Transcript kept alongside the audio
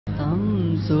तं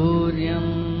सूर्यं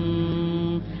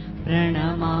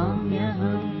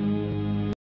प्रणमाम्यहम्।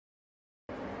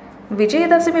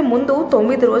 విజయదశమి ముందు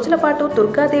 9 రోజుల పాటు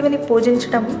దుర్గాదేవిని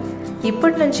పూజించడం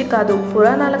ఇప్పటి నుంచి కాదు,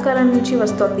 పురాణాల కాలం నుంచి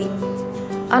వస్తోంది.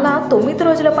 అలా 9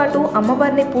 రోజుల పాటు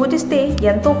అమ్మవారిని పూజిస్తే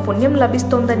ఎంతో పుణ్యం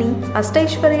లభిస్తోందని,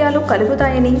 అష్టైశ్వర్యాలు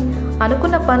కలుగుతాయని,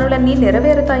 అనుకున్న పనులన్నీ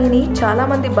నెరవేరుతాయని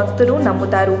చాలామంది భక్తులు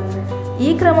నమ్ముతారు.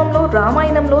 ఈ క్రమంలో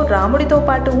రామాయణంలో రాముడితో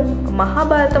పాటు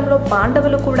మహాభారతంలో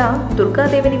పాండవులు కూడా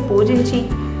దుర్గాదేవిని పూజించి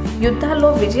యుద్ధాల్లో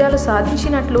విజయాలు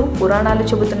సాధించినట్లు పురాణాలు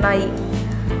చెబుతున్నాయి.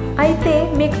 అయితే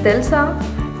మీకు తెలుసా,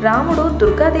 రాముడు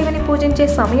దుర్గాదేవిని పూజించే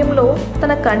సమయంలో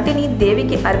తన కంటిని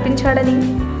దేవికి అర్పించాడని?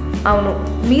 అవును,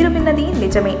 మీరు విన్నది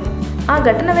నిజమే. ఆ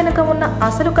ఘటన వెనుక ఉన్న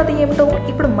అసలు కథ ఏమిటో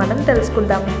ఇప్పుడు మనం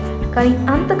తెలుసుకుందాం. కానీ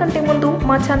అంతకంటే ముందు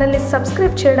మా ఛానల్ని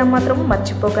సబ్స్క్రైబ్ చేయడం మాత్రం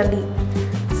మర్చిపోకండి.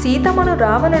 సీతమ్మను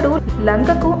రావణుడు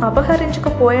లంకకు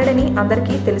అపహరించుకుపోయాడని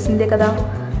అందరికీ తెలిసిందే కదా.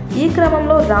 ఈ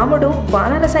క్రమంలో రాముడు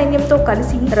వానర సైన్యంతో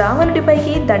కలిసి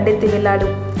రావణుడిపైకి దండెత్తి వెళ్ళాడు.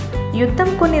 యుద్ధం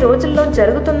కొన్ని రోజుల్లో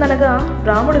జరుగుతుందనగా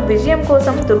రాముడు విజయం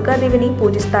కోసం దుర్గాదేవిని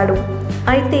పూజిస్తాడు.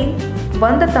 అయితే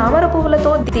 100 తామర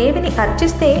పువ్వులతో దేవిని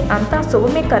అర్చిస్తే అంతా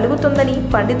శుభమే కలుగుతుందని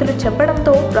పండితులు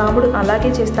చెప్పడంతో రాముడు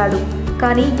అలాగే చేస్తాడు.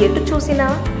 కానీ ఎటు చూసినా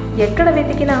ఎక్కడ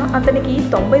వెతికినా అతనికి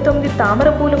 99 తామర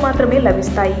పూలు మాత్రమే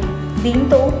లభిస్తాయి.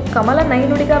 దీంతో కమల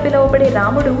నయనుడిగా పిలువబడే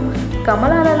రాముడు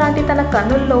కమలాల లాంటి తన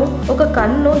కన్నుల్లో ఒక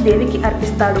కన్నును దేవికి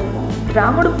అర్పిస్తాడు.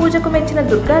 రాముడు పూజకు మెచ్చిన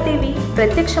దుర్గాదేవి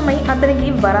ప్రత్యక్షమై అతనికి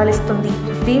వరాలిస్తుంది.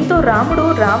 దీంతో రాముడు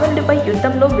రావణుడిపై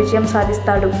యుద్ధంలో విజయం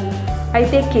సాధిస్తాడు.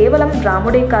 అయితే కేవలం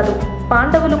రాముడే కాదు,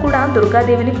 పాండవులు కూడా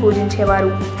దుర్గాదేవిని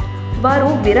పూజించేవారు.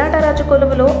 వారు విరాటరాజు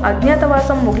కొలువులో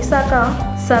అజ్ఞాతవాసం ముగిశాక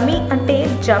సమి అంటే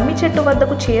జమ్మి చెట్టు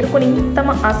వద్దకు చేరుకుని తమ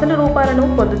అసలు రూపాలను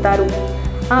పొందుతారు.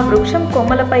 ఆ వృక్షం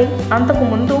కొమ్మలపై అంతకు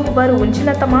ముందు వారు ఉంచిన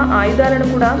తమ ఆయుధాలను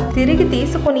కూడా తిరిగి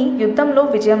తీసుకుని యుద్ధంలో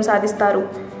విజయం సాధిస్తారు.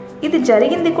 ఇది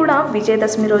జరిగింది కూడా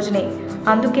విజయదశమి రోజునే.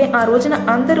 అందుకే ఆ రోజున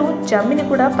అందరూ జమ్మిని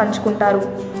కూడా పంచుకుంటారు.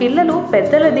 పిల్లలు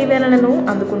పెద్దల దీవెనలను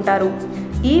అందుకుంటారు.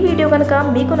 ఈ వీడియో కనుక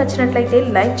మీకు నచ్చినట్లయితే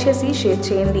లైక్ చేసి షేర్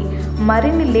చేయండి.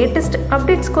 మరిన్ని లేటెస్ట్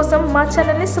అప్డేట్స్ కోసం మా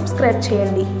ఛానల్ని సబ్స్క్రైబ్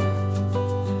చేయండి.